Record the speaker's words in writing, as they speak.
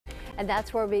And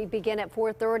that's where we begin at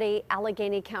 4:30,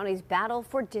 Allegheny County's battle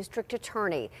for district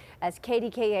attorney. As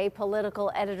KDKA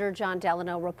political editor Jon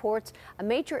Delano reports, a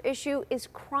major issue is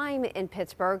crime in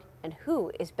Pittsburgh and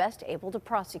who is best able to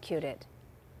prosecute it.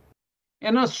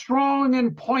 In a strong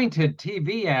and pointed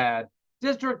TV ad,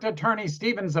 District Attorney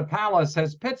Stephen Zappala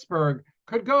says Pittsburgh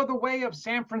could go the way of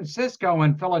San Francisco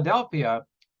and Philadelphia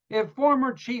if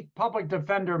former Chief Public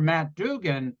Defender Matt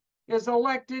Dugan is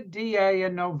elected DA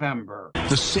in November.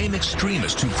 The same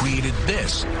extremists who created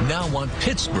this now want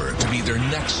Pittsburgh to be their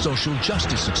next social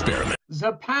justice experiment.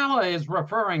 Zappala is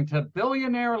referring to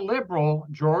billionaire liberal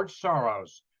George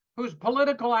Soros, whose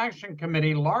political action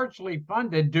committee largely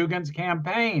funded Dugan's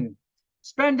campaign,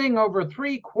 spending over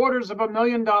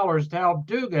 $750,000 to help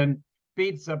Dugan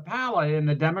beat Zappala in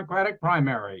the Democratic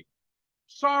primary.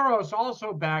 Soros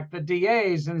also backed the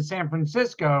DAs in San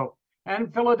Francisco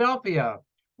and Philadelphia,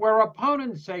 where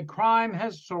opponents say crime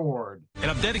has soared.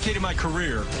 And I've dedicated my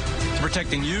career to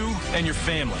protecting you and your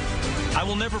family. I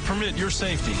will never permit your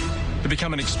safety to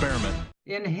become an experiment.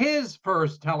 In his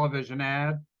first television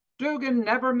ad, Dugan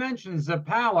never mentions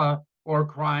Zappala or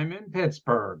crime in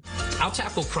Pittsburgh. I'll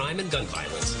tackle crime and gun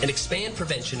violence and expand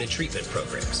prevention and treatment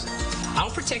programs.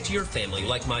 I'll protect your family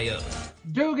like my own.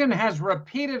 Dugan has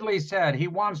repeatedly said he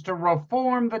wants to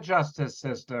reform the justice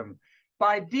system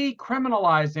by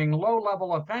decriminalizing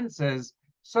low-level offenses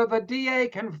so the DA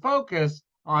can focus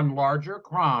on larger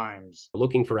crimes.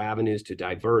 Looking for avenues to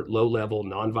divert low-level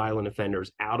nonviolent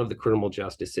offenders out of the criminal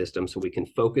justice system so we can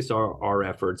focus our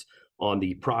efforts on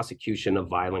the prosecution of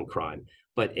violent crime.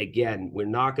 But again, we're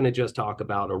not going to just talk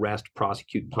about arrest,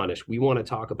 prosecute, punish. We want to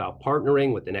talk about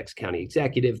partnering with the next county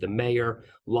executive, the mayor,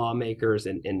 lawmakers,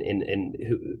 and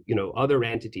other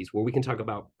entities where we can talk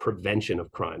about prevention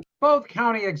of crime. Both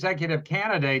county executive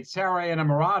candidates, Sarah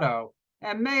Innamorato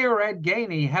and Mayor Ed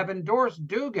Gainey, have endorsed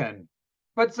Dugan.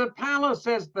 But Zappala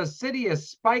says the city is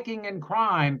spiking in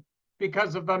crime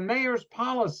because of the mayor's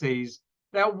policies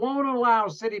that won't allow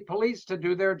city police to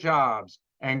do their jobs,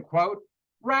 and, quote,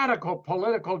 radical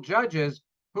political judges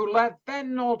who let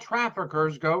fentanyl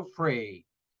traffickers go free.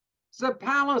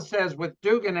 Zappala says with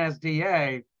Dugan as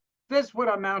DA, this would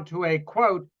amount to a,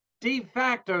 quote, de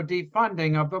facto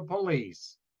defunding of the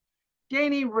police.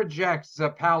 Gainey rejects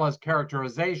Zappala's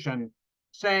characterization,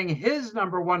 saying his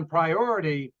number one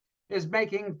priority is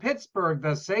making Pittsburgh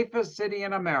the safest city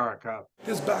in America.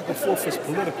 This back and forth is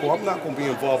political. I'm not going to be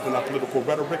involved in that political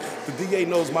rhetoric. The DA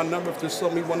knows my number. If there's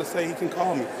something he wants to say, he can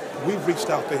call me. We've reached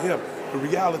out to him. The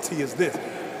reality is this.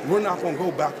 We're not going to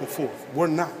go back and forth. We're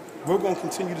not. We're going to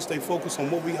continue to stay focused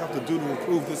on what we have to do to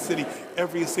improve this city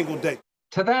every single day.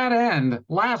 To that end,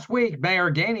 last week, Mayor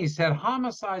Gainey said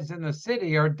homicides in the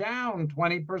city are down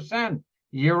 20%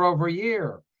 year over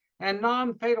year, and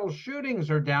non-fatal shootings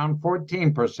are down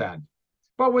 14%.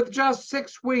 But with just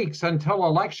 6 weeks until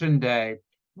Election Day,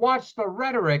 watch the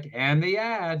rhetoric and the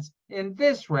ads in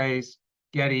this race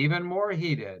get even more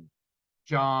heated.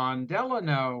 Jon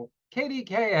Delano,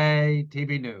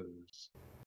 KDKA-TV News.